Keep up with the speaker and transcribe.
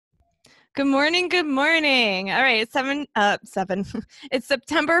Good morning. Good morning. All right, it's seven. It's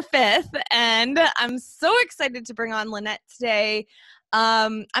September 5th, and I'm so excited to bring on Lynnette today.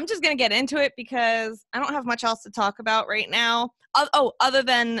 I'm just gonna get into it because I don't have much else to talk about right now. Other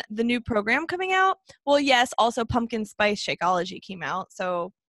than the new program coming out. Well, yes, also Pumpkin Spice Shakeology came out,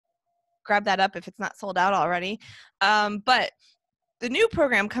 so grab that up if it's not sold out already. But the new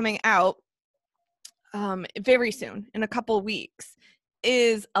program coming out very soon, in a couple weeks,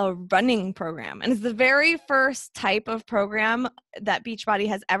 is a running program. And it's the very first type of program that Beachbody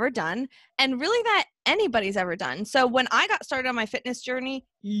has ever done, and really that anybody's ever done. So when I got started on my fitness journey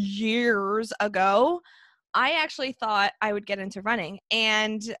years ago, I actually thought I would get into running,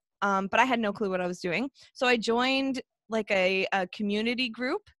 and but I had no clue what I was doing. So I joined like a community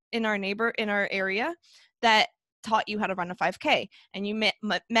group in our area that taught you how to run a 5K, and you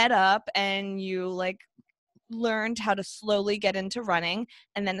met up and you like learned how to slowly get into running,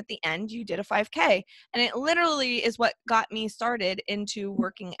 and then at the end you did a 5K, and it literally is what got me started into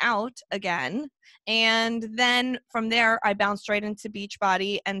working out again. And then from there I bounced right into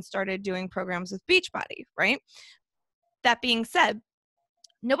Beachbody and started doing programs with Beachbody, right? That being said,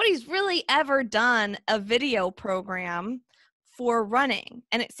 nobody's really ever done a video program for running.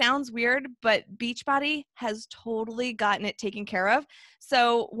 And it sounds weird, but Beachbody has totally gotten it taken care of.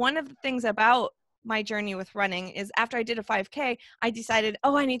 So one of the things about my journey with running is after I did a 5K, I decided,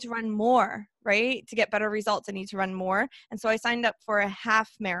 oh, I need to run more, right? To get better results, I need to run more. And so I signed up for a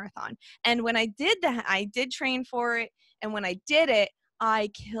half marathon. And when I did that, I did train for it. And when I did it, I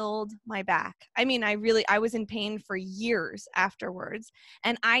killed my back. I mean, I was in pain for years afterwards.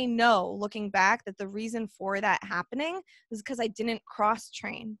 And I know looking back that the reason for that happening is because I didn't cross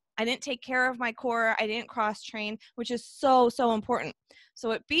train. I didn't take care of my core. I didn't cross train, which is so, so important. So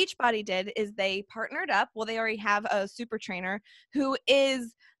what Beachbody did is they partnered up. Well, they already have a super trainer who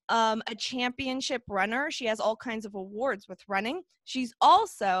is a championship runner. She has all kinds of awards with running. She's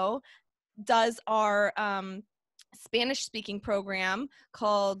also does our Spanish speaking program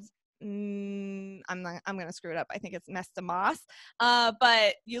called I'm going to screw it up. I think it's Nestamas.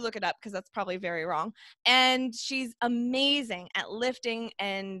 But you look it up because that's probably very wrong. And she's amazing at lifting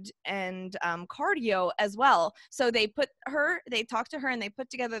and cardio as well. So they talked to her and they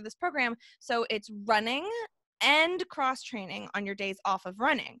put together this program. So it's running and cross training on your days off of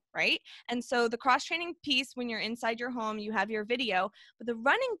running, right? And so the cross training piece, when you're inside your home, you have your video, but the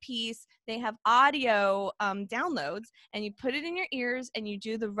running piece, they have audio downloads, and you put it in your ears and you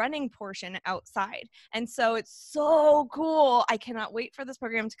do the running portion outside. And so it's so cool. I cannot wait for this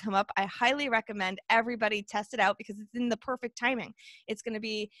program to come up. I highly recommend everybody test it out because it's in the perfect timing. It's going to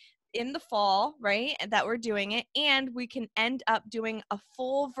be in the fall, right, that we're doing it, and we can end up doing a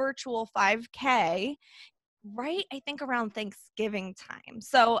full virtual 5K right, I think around Thanksgiving time.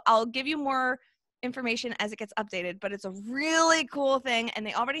 So I'll give you more information as it gets updated, but it's a really cool thing, and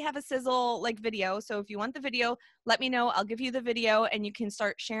they already have a sizzle like video. So if you want the video, let me know. I'll give you the video and you can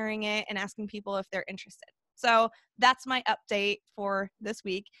start sharing it and asking people if they're interested. So that's my update for this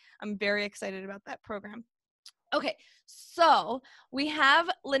week. I'm very excited about that program. Okay, so we have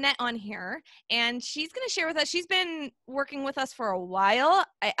Lynnette on here, and she's going to share with us. She's been working with us for a while.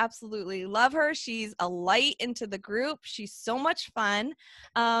 I absolutely love her. She's a light into the group. She's so much fun.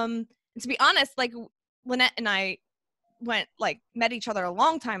 And to be honest, like Lynnette and I met each other a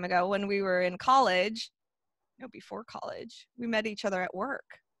long time ago when we were in college. No, before college. We met each other at work,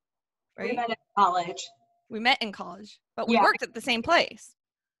 right? We met in college. We met in college, but we worked at the same place.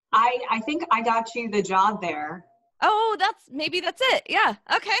 I think I got you the job there. Oh, that's it. Yeah.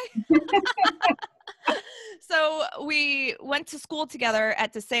 Okay. So we went to school together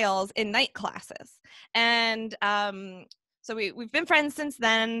at DeSales in night classes. And so we've been friends since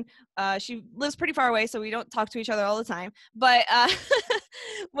then. She lives pretty far away, so we don't talk to each other all the time. But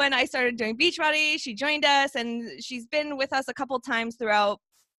when I started doing Beachbody, she joined us, and she's been with us a couple times throughout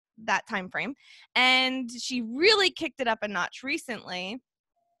that time frame. And she really kicked it up a notch recently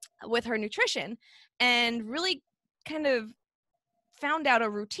with her nutrition and really kind of found out a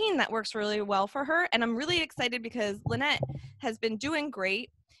routine that works really well for her. And I'm really excited because Lynnette has been doing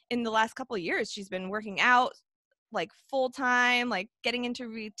great in the last couple of years. She's been working out like full time, like getting into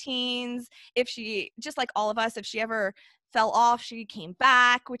routines. If she, just like all of us, if she ever fell off, she came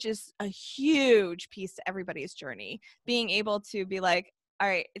back, which is a huge piece to everybody's journey. Being able to be like, all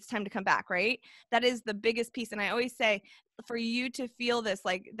right, it's time to come back, right? That is the biggest piece. And I always say, for you to feel this,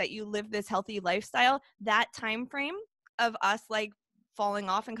 like that you live this healthy lifestyle, that time frame of us like falling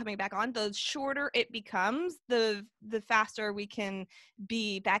off and coming back on, the shorter it becomes, the faster we can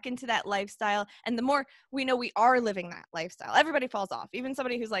be back into that lifestyle. And the more we know we are living that lifestyle. Everybody falls off. Even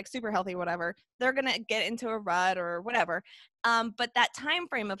somebody who's like super healthy, whatever, they're going to get into a rut or whatever. But that time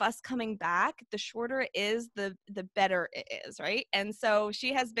frame of us coming back, the shorter it is, the better it is, right? And so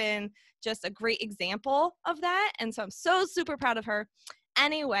she has been just a great example of that. And so I'm so super proud of her.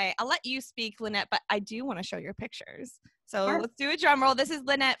 Anyway, I'll let you speak, Lynnette, but I do want to show your pictures. So Sure. let's do a drum roll. This is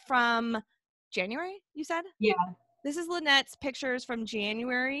Lynnette from January, you said? Yeah. This is Lynnette's pictures from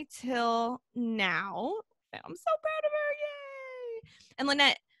January till now. I'm so proud of her. Yay! And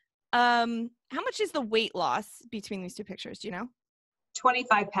Lynnette, how much is the weight loss between these two pictures? Do you know?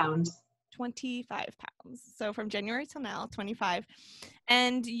 25 pounds. 25 pounds. So from January till now, 25.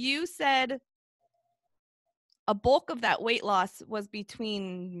 And you said a bulk of that weight loss was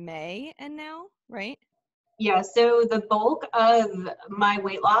between May and now, right? Yeah, so the bulk of my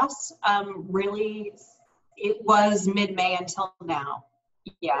weight loss, really, it was mid-May until now.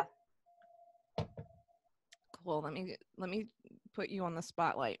 Yeah. Cool. Let me put you on the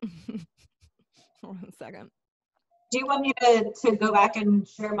spotlight. For 1 second. Do you want me to go back and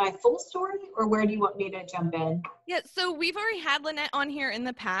share my full story, or where do you want me to jump in? Yeah, so we've already had Lynnette on here in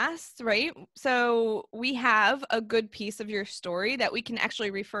the past, right? So we have a good piece of your story that we can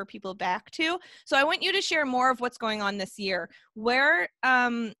actually refer people back to. So I want you to share more of what's going on this year. Where,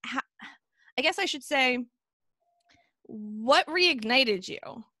 I guess I should say, what reignited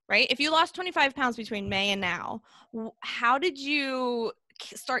you, right? If you lost 25 pounds between May and now, how did you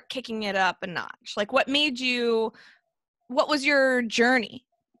start kicking it up a notch? Like what was your journey?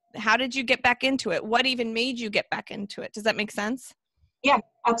 How did you get back into it? What even made you get back into it? Does that make sense? Yeah,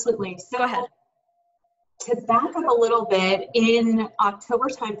 absolutely. So Go ahead. to back up a little bit, in October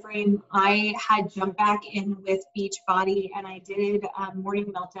timeframe, I had jumped back in with Beachbody and I did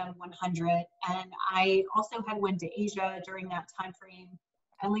Morning Meltdown 100. And I also had went to Asia during that timeframe.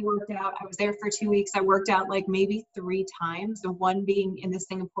 I only worked out, I was there for 2 weeks. I worked out like maybe 3 times, the one being in the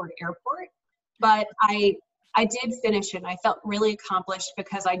Singapore airport. But I did finish it. I felt really accomplished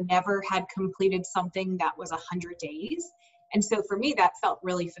because I never had completed something that was 100 days. And so for me, that felt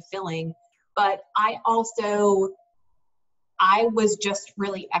really fulfilling. But I was just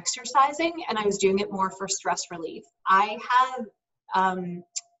really exercising and I was doing it more for stress relief. I have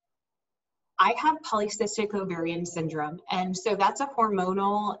polycystic ovarian syndrome. And so that's a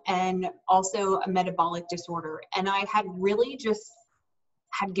hormonal and also a metabolic disorder. And I had really just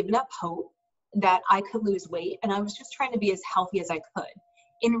had given up hope that I could lose weight. And I was just trying to be as healthy as I could.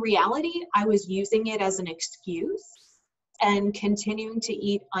 In reality, I was using it as an excuse and continuing to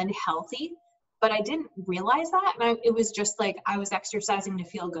eat unhealthy, but I didn't realize that. And it was just like, I was exercising to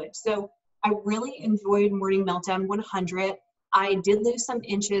feel good. So I really enjoyed Morning Meltdown 100. I did lose some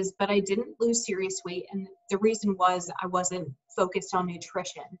inches, but I didn't lose serious weight. And the reason was I wasn't focused on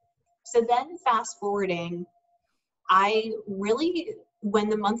nutrition. So then fast forwarding, when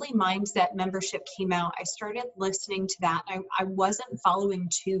the monthly mindset membership came out, I started listening to that. I wasn't following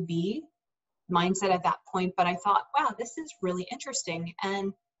 2B mindset at that point, but I thought, wow, this is really interesting.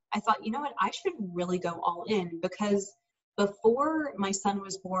 And I thought, you know what, I should really go all in, because before my son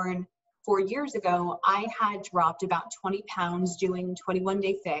was born 4 years ago, I had dropped about 20 pounds doing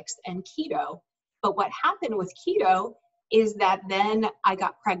 21-day fix and keto. But what happened with keto is that then I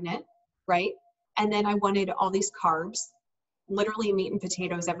got pregnant, right? And then I wanted all these carbs, literally meat and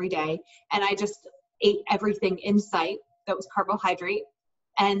potatoes every day. And I just ate everything in sight that was carbohydrate.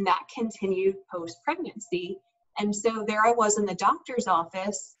 And that continued post-pregnancy. And so there I was in the doctor's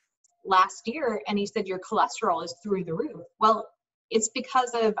office last year, and he said, your cholesterol is through the roof. Well, it's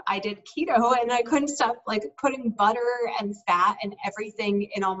because I did keto and I couldn't stop like putting butter and fat and everything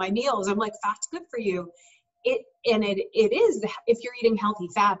in all my meals. I'm like, fat's good for you. It is if you're eating healthy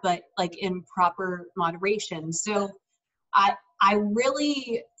fat, but like in proper moderation. So I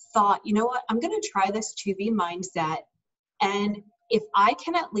really thought, you know what, I'm going to try this 2B mindset. And if I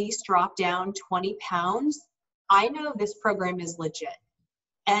can at least drop down 20 pounds, I know this program is legit.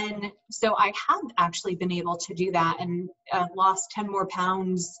 And so I have actually been able to do that and lost 10 more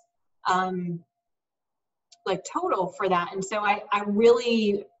pounds like total for that. And so I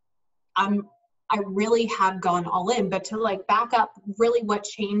really have gone all in. But to like back up, really what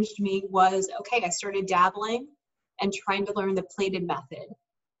changed me was, okay, I started dabbling and trying to learn the plated method.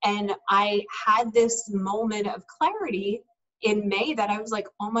 And I had this moment of clarity in May that I was like,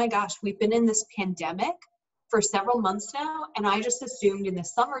 oh my gosh, we've been in this pandemic for several months now. And I just assumed in the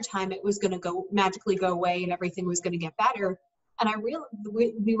summertime it was going to magically go away and everything was going to get better. And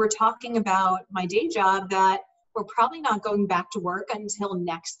we were talking about my day job, that we're probably not going back to work until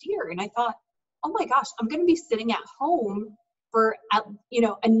next year. And I thought, oh my gosh, I'm going to be sitting at home for,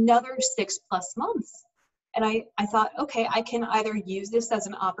 another 6+ months. And I thought, okay, I can either use this as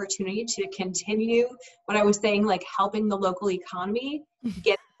an opportunity to continue what I was saying, like helping the local economy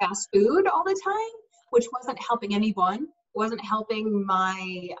get fast food all the time, which wasn't helping anyone, wasn't helping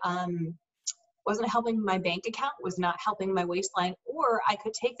my bank account, was not helping my waistline, or I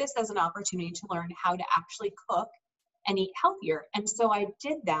could take this as an opportunity to learn how to actually cook and eat healthier. And so I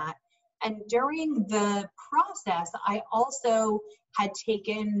did that. And during the process, I also had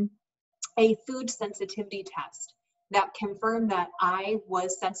taken a food sensitivity test that confirmed that I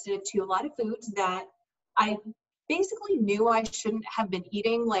was sensitive to a lot of foods that I basically knew I shouldn't have been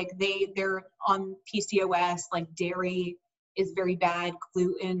eating. Like they're on PCOS, like dairy is very bad,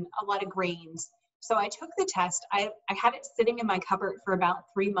 gluten, a lot of grains. So I took the test. I had it sitting in my cupboard for about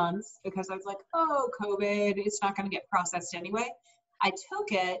 3 months because I was like, oh, COVID, it's not going to get processed anyway. I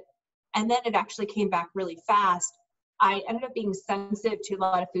took it, and then it actually came back really fast. I ended up being sensitive to a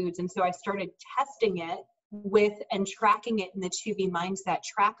lot of foods, and so I started testing it with and tracking it in the 2B Mindset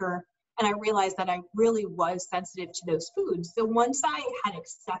tracker, and I realized that I really was sensitive to those foods. So once I had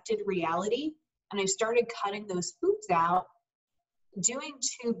accepted reality and I started cutting those foods out, doing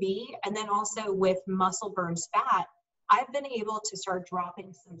 2B, and then also with muscle burns fat, I've been able to start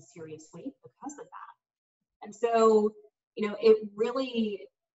dropping some serious weight because of that. And so, it really,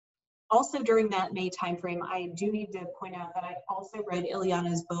 also during that May timeframe, I do need to point out that I also read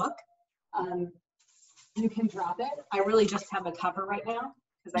Ileana's book. You Can Drop It. I really just have a cover right now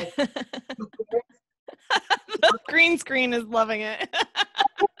because the green screen is loving it.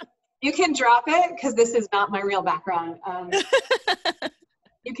 You Can Drop It, because this is not my real background.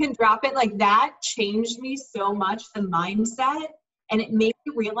 You Can Drop It, like that changed me so much, the mindset, and it made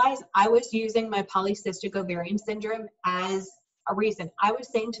me realize I was using my polycystic ovarian syndrome as a reason. I was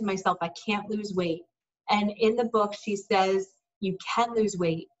saying to myself, I can't lose weight. And in the book, she says, you can lose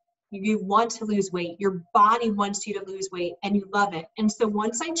weight. You want to lose weight. Your body wants you to lose weight, and you love it. And so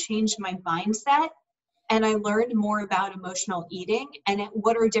once I changed my mindset, and I learned more about emotional eating and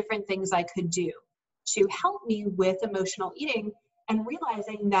what are different things I could do to help me with emotional eating, and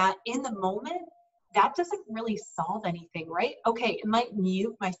realizing that in the moment, that doesn't really solve anything, right? Okay, it might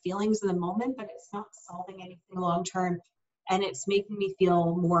mute my feelings in the moment, but it's not solving anything long-term. And it's making me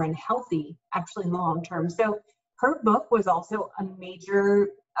feel more unhealthy, actually, in the long term. So her book was also a major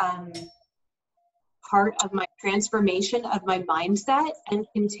part of my transformation of my mindset, and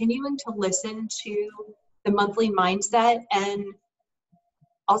continuing to listen to the monthly mindset, and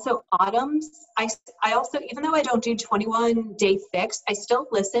also Autumn's. I also, even though I don't do 21-day fix, I still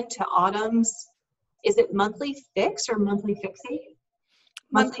listen to Autumn's. Is it monthly fix or monthly fixate?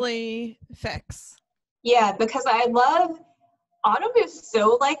 Monthly fix. Yeah, because I love, Autumn is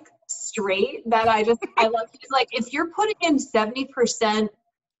so like straight that I love, like, if you're putting in 70%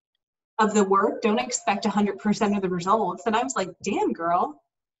 of the work, don't expect 100% of the results. And I was like, damn, girl,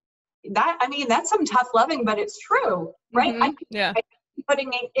 that's some tough loving, but it's true, right? Mm-hmm. Yeah. I'm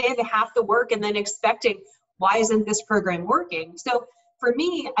putting in half the work and then expecting, why isn't this program working? So for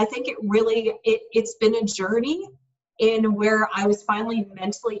me, I think it's been a journey in where I was finally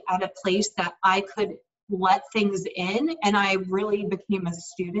mentally at a place that I could let things in, and I really became a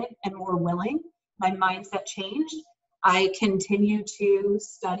student and more willing. My mindset changed. I continue to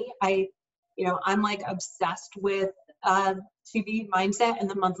study. I'm like obsessed with 2B Mindset and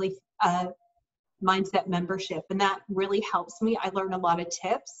the monthly mindset membership, and that really helps me. I learn a lot of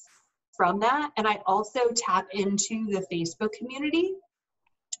tips from that, and I also tap into the Facebook community,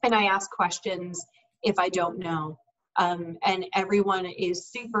 and I ask questions if I don't know. And everyone is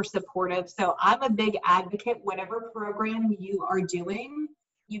super supportive. So I'm a big advocate. Whatever program you are doing,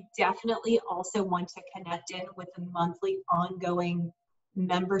 you definitely also want to connect in with a monthly ongoing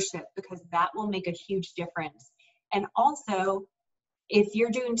membership, because that will make a huge difference. And also, if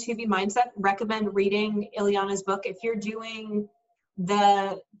you're doing 2B Mindset, recommend reading Ileana's book. If you're doing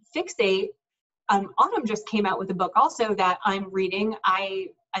the Fixate, Autumn just came out with a book also that I'm reading.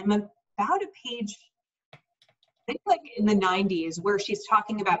 I'm about a page, I think like in the 90s, where she's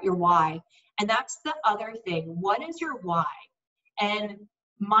talking about your why. And that's the other thing. What is your why? And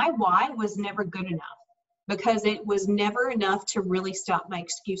my why was never good enough, because it was never enough to really stop my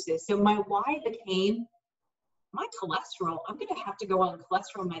excuses. So my why became my cholesterol. I'm going to have to go on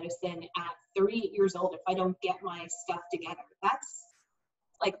cholesterol medicine at 38 years old if I don't get my stuff together. That's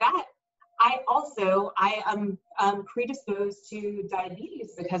like that. I am predisposed to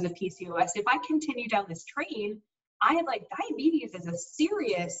diabetes because of PCOS. If I continue down this train, I have like diabetes is a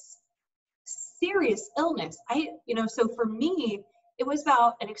serious serious illness. So for me, it was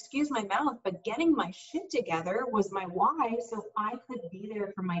about, and excuse my mouth, but getting my shit together was my why, so I could be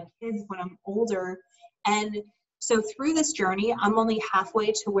there for my kids when I'm older. And so through this journey, I'm only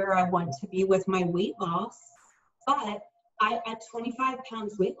halfway to where I want to be with my weight loss. But at 25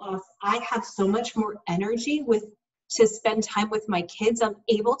 pounds weight loss, I have so much more energy to spend time with my kids. I'm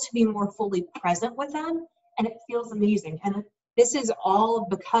able to be more fully present with them, and it feels amazing. And this is all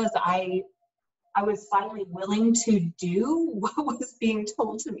because I was finally willing to do what was being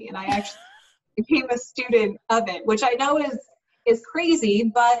told to me. And I actually became a student of it, which I know is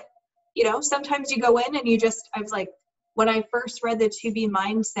crazy, but sometimes you go in and I was like, when I first read the 2B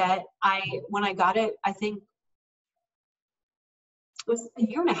mindset, when I got it, I think it was a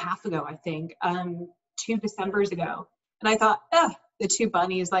year and a half ago, 2 Decembers ago. And I thought, the 2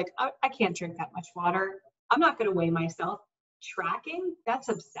 bunnies, like, I can't drink that much water. I'm not going to weigh myself. Tracking, that's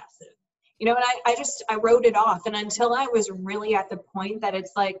obsessive. And I wrote it off. And until I was really at the point that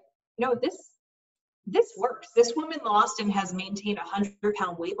it's like, this works. This woman lost and has maintained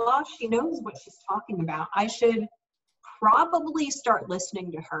 100-pound weight loss. She knows what she's talking about. I should probably start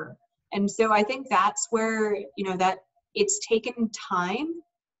listening to her. And so I think that's where, that it's taken time,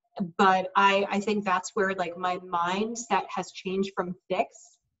 but I think that's where like my mindset has changed from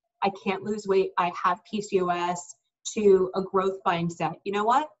fixed, I can't lose weight, I have PCOS, to a growth mindset. You know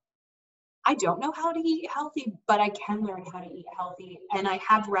what? I don't know how to eat healthy, but I can learn how to eat healthy. And I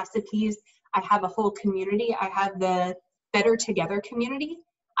have recipes. I have a whole community. I have the Better Together community.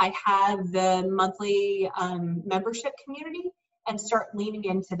 I have the monthly membership community, and start leaning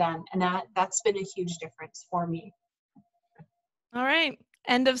into them. And that's been a huge difference for me. All right.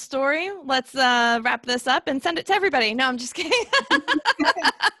 End of story. Let's wrap this up and send it to everybody. No, I'm just kidding.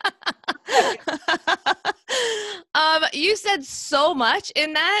 You said so much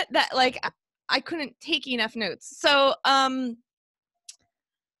in that like I couldn't take enough notes. So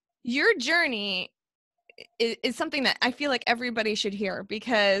your journey is something that I feel like everybody should hear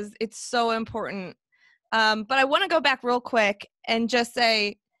because it's so important. But I want to go back real quick and just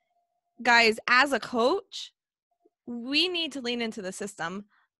say, guys, as a coach, we need to lean into the system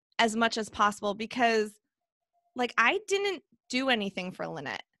as much as possible because like I didn't do anything for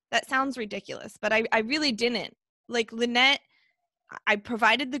Lynnette. That sounds ridiculous, but I really didn't. Like Lynnette, I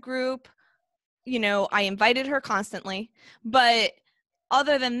provided the group, I invited her constantly, but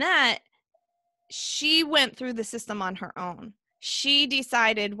other than that, she went through the system on her own. She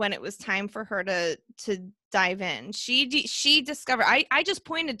decided when it was time for her to dive in. She discovered, I just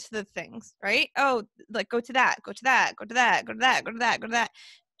pointed to the things, right? Oh, like go to that, go to that, go to that, go to that, go to that, go to that.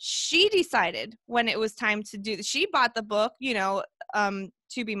 She decided when it was time to do this. She bought the book,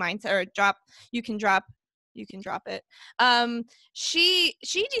 2B mindset, or you can drop it. She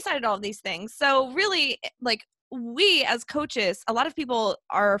decided all of these things. So really, like, we as coaches, a lot of people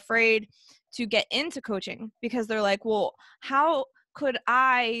are afraid to get into coaching because they're like, well, how could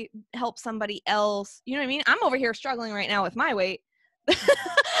I help somebody else? You know what I mean? I'm over here struggling right now with my weight.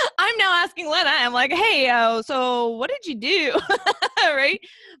 I'm now asking Lena, I'm like, hey, so what did you do? Right?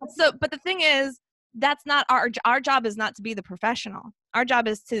 So, but the thing is, that's not our job is not to be the professional. Our job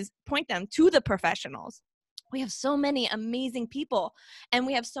is to point them to the professionals. We have so many amazing people, and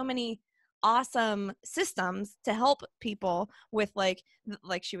we have so many awesome systems to help people with like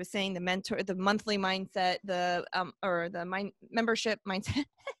she was saying, the monthly mindset, membership mindset,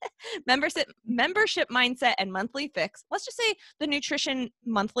 membership mindset, and monthly fix. Let's just say the nutrition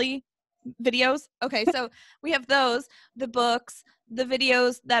monthly videos. Okay, so we have those, the books, the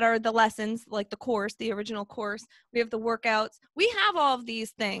videos that are the lessons, like the original course. We have the workouts. We have all of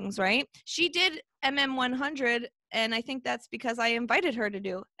these things, right? She did MM100, and I think that's because I invited her to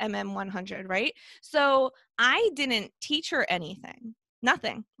do MM100, right? So I didn't teach her anything,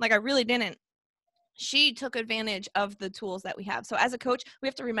 nothing. Like I really didn't. She took advantage of the tools that we have. So as a coach, we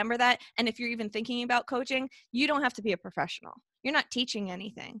have to remember that. And if you're even thinking about coaching, you don't have to be a professional. You're not teaching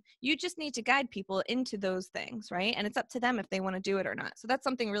anything. You just need to guide people into those things, right? And it's up to them if they want to do it or not. So that's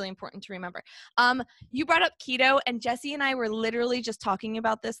something really important to remember. You brought up keto, and Jesse and I were literally just talking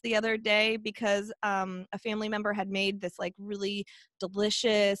about this the other day because a family member had made this like really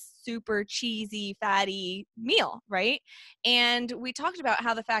delicious, super cheesy, fatty meal, right? And we talked about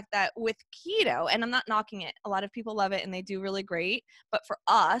how the fact that with keto, and I'm not knocking it, a lot of people love it and they do really great, but for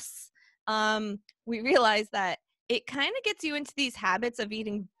us, we realized that it kind of gets you into these habits of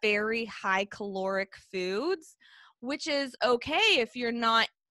eating very high caloric foods, which is okay if you're not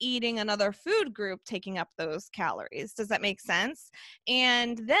eating another food group taking up those calories. Does that make sense?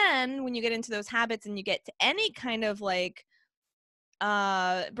 And then when you get into those habits and you get to any kind of like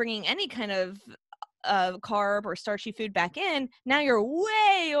bringing any kind of carb or starchy food back in, now you're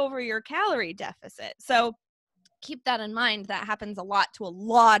way over your calorie deficit. So keep that in mind. That happens a lot to a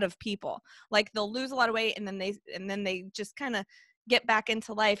lot of people. Like they'll lose a lot of weight and then they just kind of get back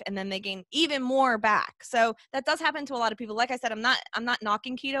into life, and then they gain even more back. So that does happen to a lot of people. Like I said, I'm not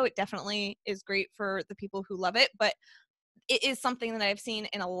knocking keto. It definitely is great for the people who love it, but it is something that I've seen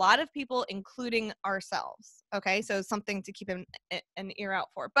in a lot of people, including ourselves. Okay, so something to keep an ear out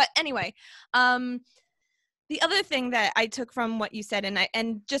for. But anyway, the other thing that I took from what you said,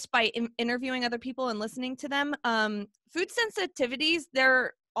 and just by interviewing other people and listening to them, food sensitivities,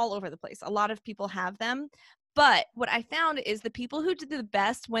 they're all over the place. A lot of people have them. But what I found is the people who do the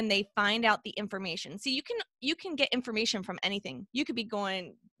best when they find out the information. See, you can get information from anything. You could be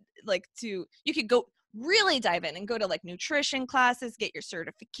going you could go really dive in and go to like nutrition classes, get your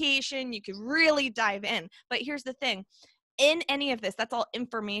certification. You could really dive in. But here's the thing. In any of this, that's all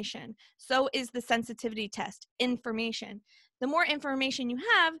information. So is the sensitivity test information. The more information you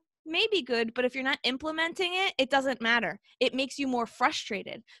have may be good, but if you're not implementing it, it doesn't matter. It makes you more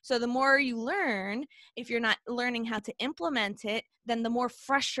frustrated. So the more you learn, if you're not learning how to implement it, then the more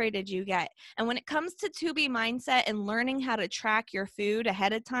frustrated you get. And when it comes to 2B mindset and learning how to track your food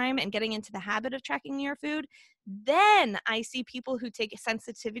ahead of time and getting into the habit of tracking your food, then I see people who take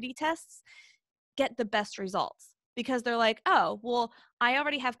sensitivity tests get the best results. Because they're like, oh, well, I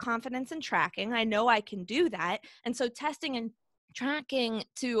already have confidence in tracking. I know I can do that. And so testing and tracking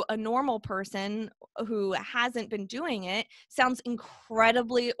to a normal person who hasn't been doing it sounds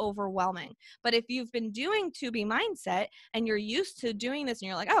incredibly overwhelming. But if you've been doing 2B mindset and you're used to doing this and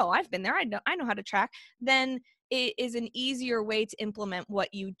you're like, oh, I've been there, I know how to track, then it is an easier way to implement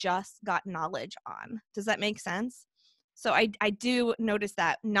what you just got knowledge on. Does that make sense? So I do notice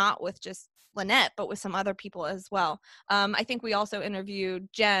that, not with just Lynnette, but with some other people as well. I think we also interviewed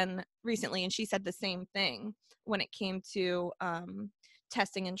Jen recently, and she said the same thing when it came to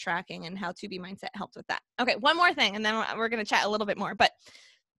testing and tracking and how 2B mindset helped with that. Okay, one more thing, and then we're going to chat a little bit more. But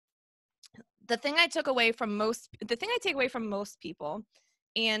the thing I take away from most people,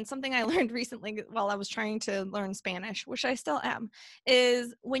 and something I learned recently while I was trying to learn Spanish, which I still am,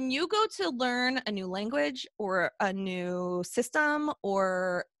 is when you go to learn a new language or a new system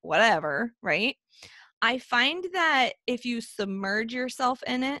or whatever, right? I find that if you submerge yourself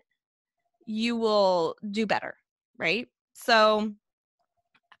in it, you will do better, right? So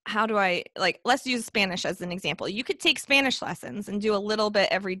how do I, let's use Spanish as an example. You could take Spanish lessons and do a little bit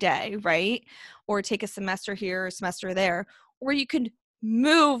every day, right? Or take a semester here, a semester there, or you could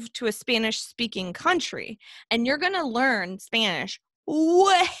move to a Spanish speaking country and you're going to learn Spanish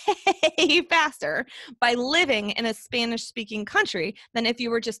way faster by living in a Spanish speaking country than if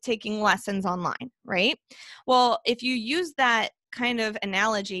you were just taking lessons online, right? Well, if you use that kind of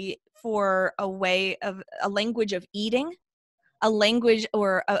analogy for a language of eating, a language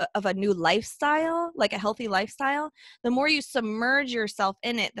or of a new lifestyle, like a healthy lifestyle, the more you submerge yourself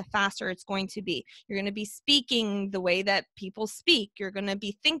in it, the faster it's going to be. You're going to be speaking the way that people speak. You're going to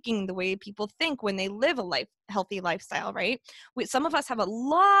be thinking the way people think when they live a healthy lifestyle, right? Some of us have a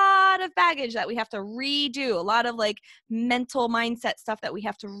lot of baggage that we have to redo, a lot of mental mindset stuff that we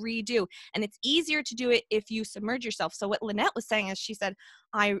have to redo. And it's easier to do it if you submerge yourself. So what Lynnette was saying is, she said,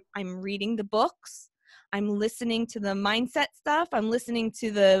 I'm reading the books. I'm listening to the mindset stuff. I'm listening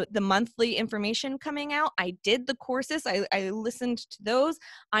to the monthly information coming out. I did the courses. I listened to those.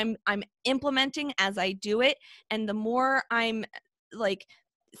 I'm implementing as I do it. And the more I'm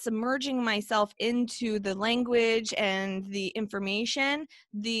submerging myself into the language and the information,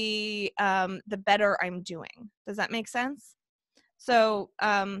 the better I'm doing. Does that make sense? So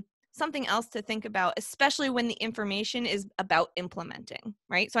something else to think about, especially when the information is about implementing,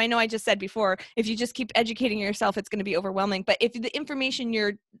 right? So I know I just said before, if you just keep educating yourself, it's going to be overwhelming. But if the information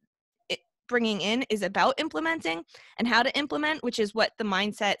you're bringing in is about implementing and how to implement, which is what the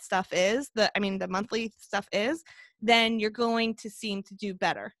mindset stuff is, the monthly stuff is, then you're going to seem to do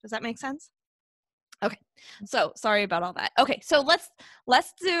better. Does that make sense? Okay. So sorry about all that. Okay. So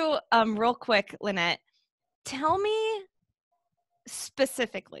let's do real quick, Lynnette. Tell me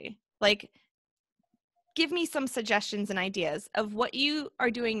specifically, give me some suggestions and ideas of what you are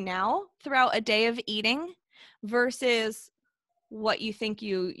doing now throughout a day of eating versus what you think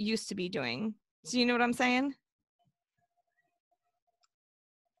you used to be doing. Do you know what I'm saying?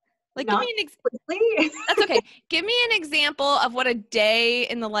 Give me an That's okay. Give me an example of what a day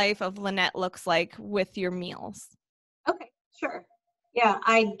in the life of Lynnette looks like with your meals. Okay, sure. Yeah,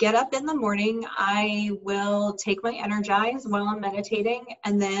 I get up in the morning, I will take my Energize while I'm meditating,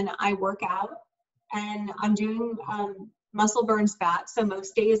 and then I work out. And I'm doing muscle burns fat. So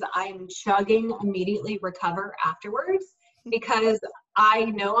most days I'm chugging, immediately recover afterwards because I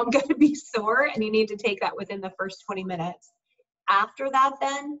know I'm going to be sore and you need to take that within the first 20 minutes. After that,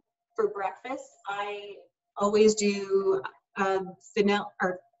 then for breakfast, I always do vanilla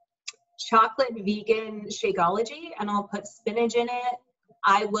or chocolate vegan Shakeology, and I'll put spinach in it.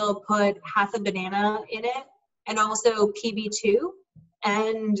 I will put half a banana in it, and also PB2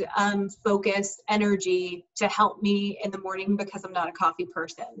 and Focus Energy to help me in the morning because I'm not a coffee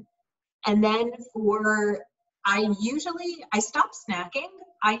person. And then I stopped snacking.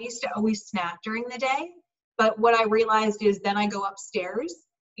 I used to always snack during the day, but what I realized is then I go upstairs,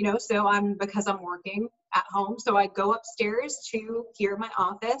 so because I'm working at home, so I go upstairs to here in my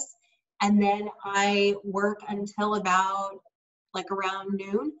office, and then I work until about like around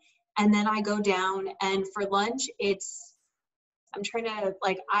noon, and then I go down, and for lunch I'm trying to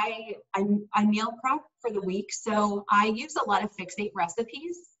I meal prep for the week, so I use a lot of Fixate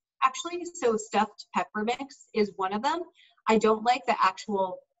recipes actually. So stuffed pepper mix is one of them. I don't like the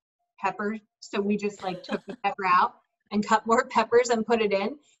actual pepper, so we just took the pepper out and cut more peppers and put it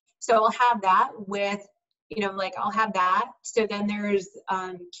in. So I'll have that with I'll have that. So then there's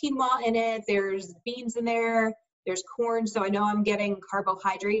quinoa in it, there's beans in there, there's corn, so I know I'm getting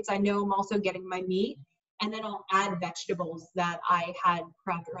carbohydrates. I know I'm also getting my meat. And then I'll add vegetables that I had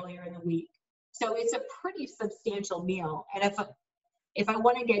prepped earlier in the week. So it's a pretty substantial meal. And if I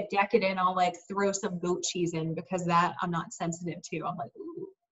want to get decadent, I'll throw some goat cheese in because that I'm not sensitive to. I'm like, ooh.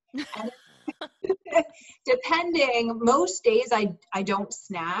 And depending, most days I don't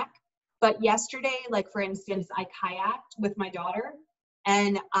snack. But yesterday, for instance, I kayaked with my daughter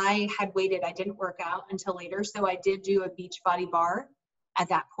and I had waited. I didn't work out until later. So I did do a Beachbody bar at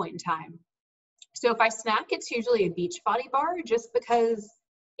that point in time. So if I snack, it's usually a Beachbody bar just because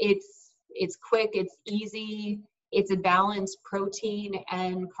it's quick, it's easy, it's a balanced protein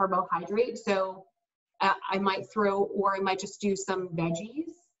and carbohydrate. So I might or I might just do some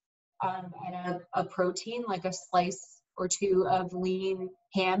veggies and a protein, like a slice or two of lean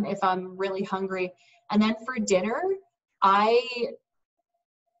ham if I'm really hungry. And then for dinner, I'm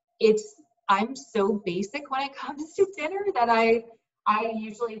so basic when it comes to dinner that I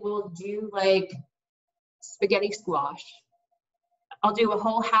usually will do spaghetti squash. I'll do a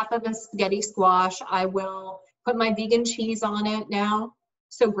whole half of a spaghetti squash. I will put my vegan cheese on it now.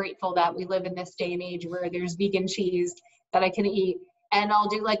 So grateful that we live in this day and age where there's vegan cheese that I can eat. And I'll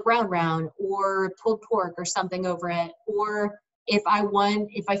do round or pulled pork or something over it. Or if I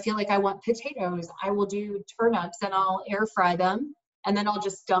feel like I want potatoes, I will do turnips and I'll air fry them. And then I'll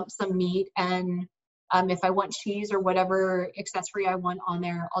just dump some meat. And if I want cheese or whatever accessory I want on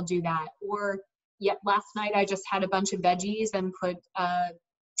there, I'll do that. Or last night I just had a bunch of veggies and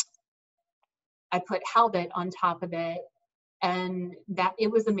I put halibut on top of it, and that it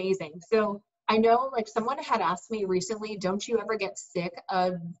was amazing. So I know someone had asked me recently, don't you ever get sick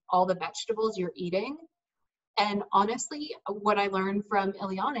of all the vegetables you're eating? And honestly, what I learned from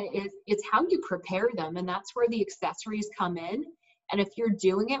Ileana is it's how you prepare them, and that's where the accessories come in. And if you're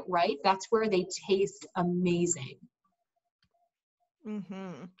doing it right, that's where they taste amazing.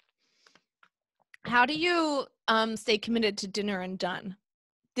 Mm-hmm. How do you stay committed to dinner and done?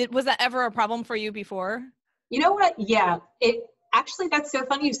 Was that ever a problem for you before? You know what? Yeah, actually, that's so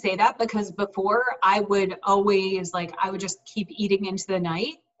funny you say that because before I would always I would just keep eating into the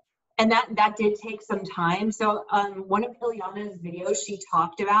night, and that did take some time. So one of Ileana's videos she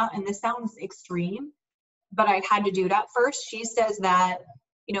talked about, and this sounds extreme, but I had to do it at first. She says that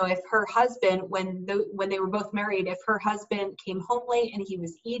if her husband, when they were both married, if her husband came home late and he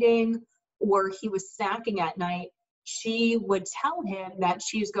was eating or he was snacking at night, she would tell him that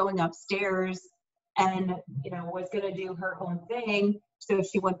she's going upstairs and was going to do her own thing so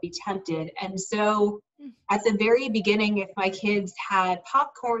she wouldn't be tempted. And so at the very beginning, if my kids had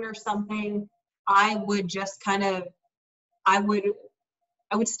popcorn or something, I would just I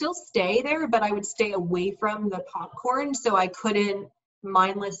would still stay there, but I would stay away from the popcorn so I couldn't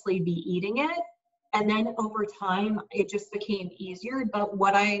mindlessly be eating it. And then over time, it just became easier. But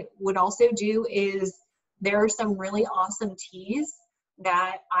what I would also do is there are some really awesome teas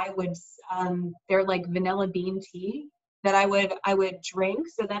that I would, they're like vanilla bean tea that I would drink.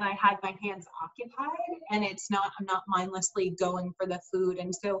 So then I had my hands occupied and I'm not mindlessly going for the food.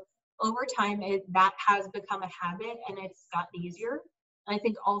 And so over time, that has become a habit and it's gotten easier. I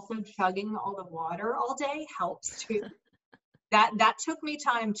think also chugging all the water all day helps too. That took me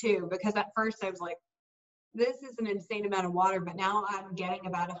time too, because at first I was like, this is an insane amount of water, but now I'm getting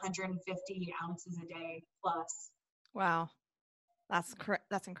about 150 ounces a day plus. Wow.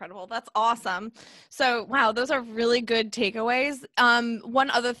 That's incredible. That's awesome. So, wow, those are really good takeaways. One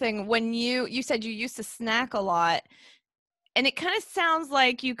other thing, when you said you used to snack a lot, and it kind of sounds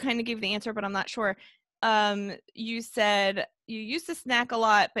like you kind of gave the answer, but I'm not sure. You said you used to snack a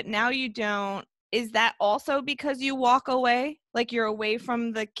lot, but now you don't. Is that also because you walk away? Like you're away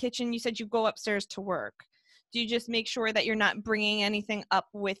from the kitchen? You said you go upstairs to work. Do you just make sure that you're not bringing anything up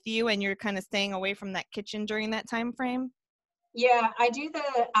with you and you're kind of staying away from that kitchen during that time frame? Yeah, I do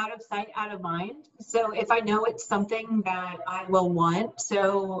the out of sight, out of mind. So if I know it's something that I will want,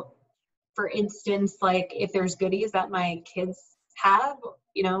 so for instance, like if there's goodies that my kids have,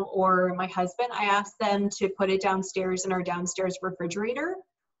 or my husband, I ask them to put it downstairs in our downstairs refrigerator.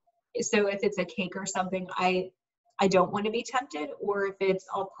 So if it's a cake or something, I don't want to be tempted, or if it's,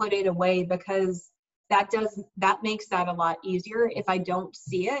 I'll put it away, because that makes that a lot easier. If I don't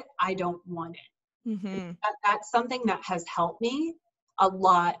see it, I don't want it. Mm-hmm. That's something that has helped me a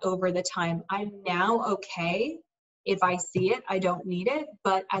lot over the time. I'm now okay. If I see it, I don't need it.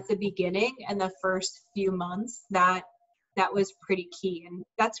 But at the beginning and the first few months, that was pretty key. And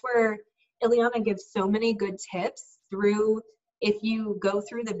that's where Ileana gives so many good tips through. If you go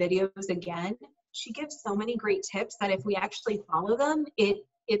through the videos again, she gives so many great tips that if we actually follow them, it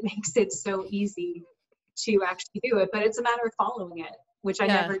makes it so easy to actually do it. But it's a matter of following it, which I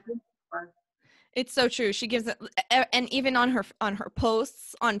Yeah. never did before. It's so true. She gives it, and even on her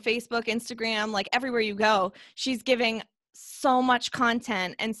posts on Facebook, Instagram, like everywhere you go, she's giving so much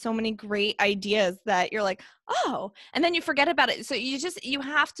content and so many great ideas that you're like, oh, and then you forget about it. So you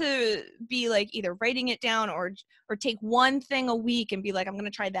have to be like either writing it down or take one thing a week and be like, I'm going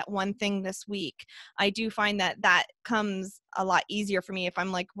to try that one thing this week. I do find that comes a lot easier for me if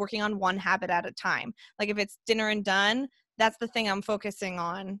I'm like working on one habit at a time. Like if it's dinner and done, that's the thing I'm focusing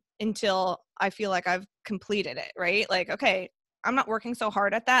on until I feel like I've completed it, right? Like, okay, I'm not working so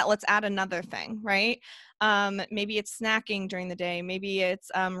hard at that. Let's add another thing, right? Maybe it's snacking during the day. Maybe it's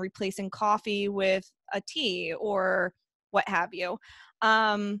replacing coffee with a tea or what have you.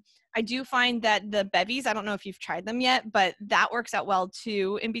 I do find that the bevies, I don't know if you've tried them yet, but that works out well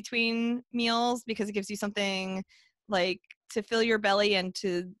too in between meals because it gives you something like to fill your belly and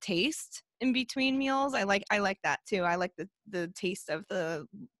to taste in between meals. I like that too. I like the taste of the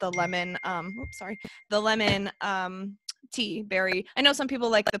lemon the lemon tea berry. I know some people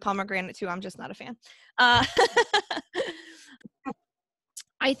like the pomegranate too. I'm just not a fan. Uh,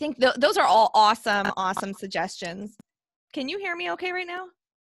 I think those are all awesome suggestions. Can you hear me okay right now?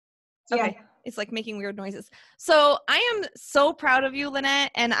 Yeah. Okay. It's like making weird noises. So I am so proud of you, Lynnette,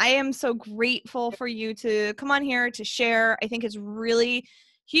 and I am so grateful for you to come on here to share. I think it's really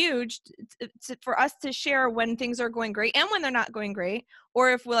huge for us to share when things are going great and when they're not going great,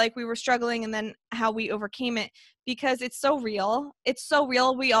 or if we were struggling and then how we overcame it, because it's so real. It's so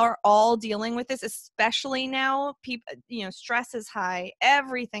real. We are all dealing with this, especially now. People, stress is high.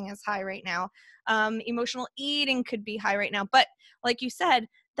 Everything is high right now. Emotional eating could be high right now, but like you said,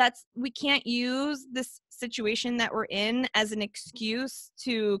 we can't use this situation that we're in as an excuse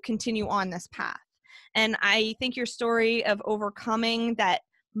to continue on this path. And I think your story of overcoming that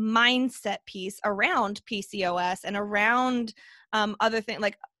mindset piece around PCOS and around other things,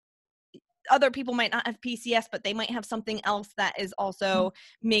 like other people might not have PCS, but they might have something else that is also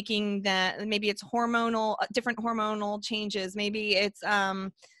making that, maybe it's different hormonal changes. Maybe it's,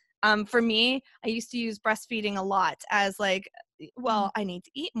 for me, I used to use breastfeeding a lot as like, well, I need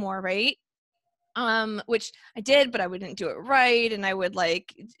to eat more, right? Which I did, but I wouldn't do it right. And I would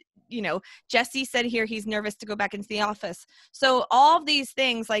Jesse said here he's nervous to go back into the office. So all of these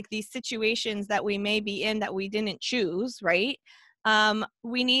things, like these situations that we may be in that we didn't choose, right?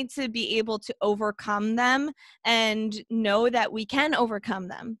 We need to be able to overcome them and know that we can overcome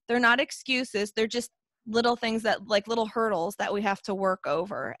them. They're not excuses. They're just little things that, like little hurdles that we have to work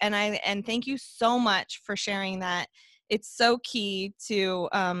over. And thank you so much for sharing that. It's so key to,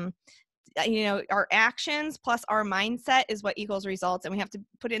 our actions plus our mindset is what equals results. And we have to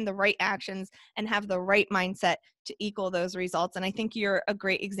put in the right actions and have the right mindset to equal those results. And I think you're a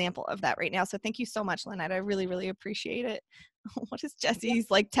great example of that right now. So thank you so much, Lynnette. I really, really appreciate it. What is Jesse's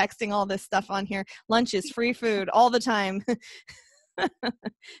like texting all this stuff on here? Lunch is free food all the time.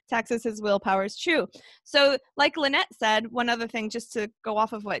 Taxes his willpower is true. So like Lynnette said, one other thing, just to go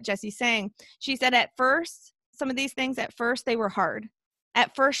off of what Jesse's saying, she said at first, some of these things at first, they were hard.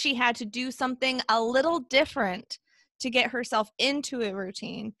 At first, she had to do something a little different to get herself into a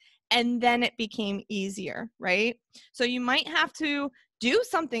routine, and then it became easier, right? So you might have to do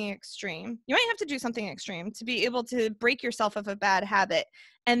something extreme. You might have to do something extreme to be able to break yourself of a bad habit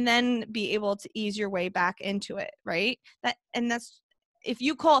and then be able to ease your way back into it, right? That's if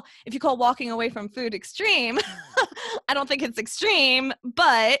you call walking away from food extreme, I don't think it's extreme,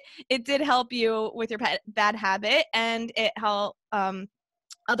 but it did help you with your bad habit, and it helped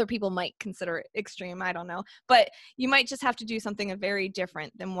other people might consider it extreme. I don't know. But you might just have to do something very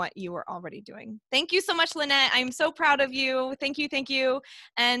different than what you were already doing. Thank you so much, Lynnette. I'm so proud of you. Thank you. Thank you.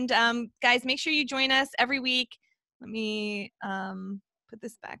 And guys, make sure you join us every week. Let me put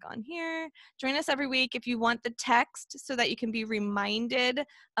this back on here. Join us every week if you want the text so that you can be reminded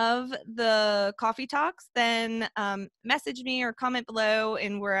of the coffee talks. Then message me or comment below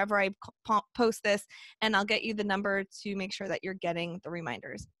in wherever I post this, and I'll get you the number to make sure that you're getting the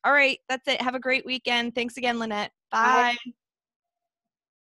reminders. All right, that's it. Have a great weekend. Thanks again, Lynnette. Bye. Bye.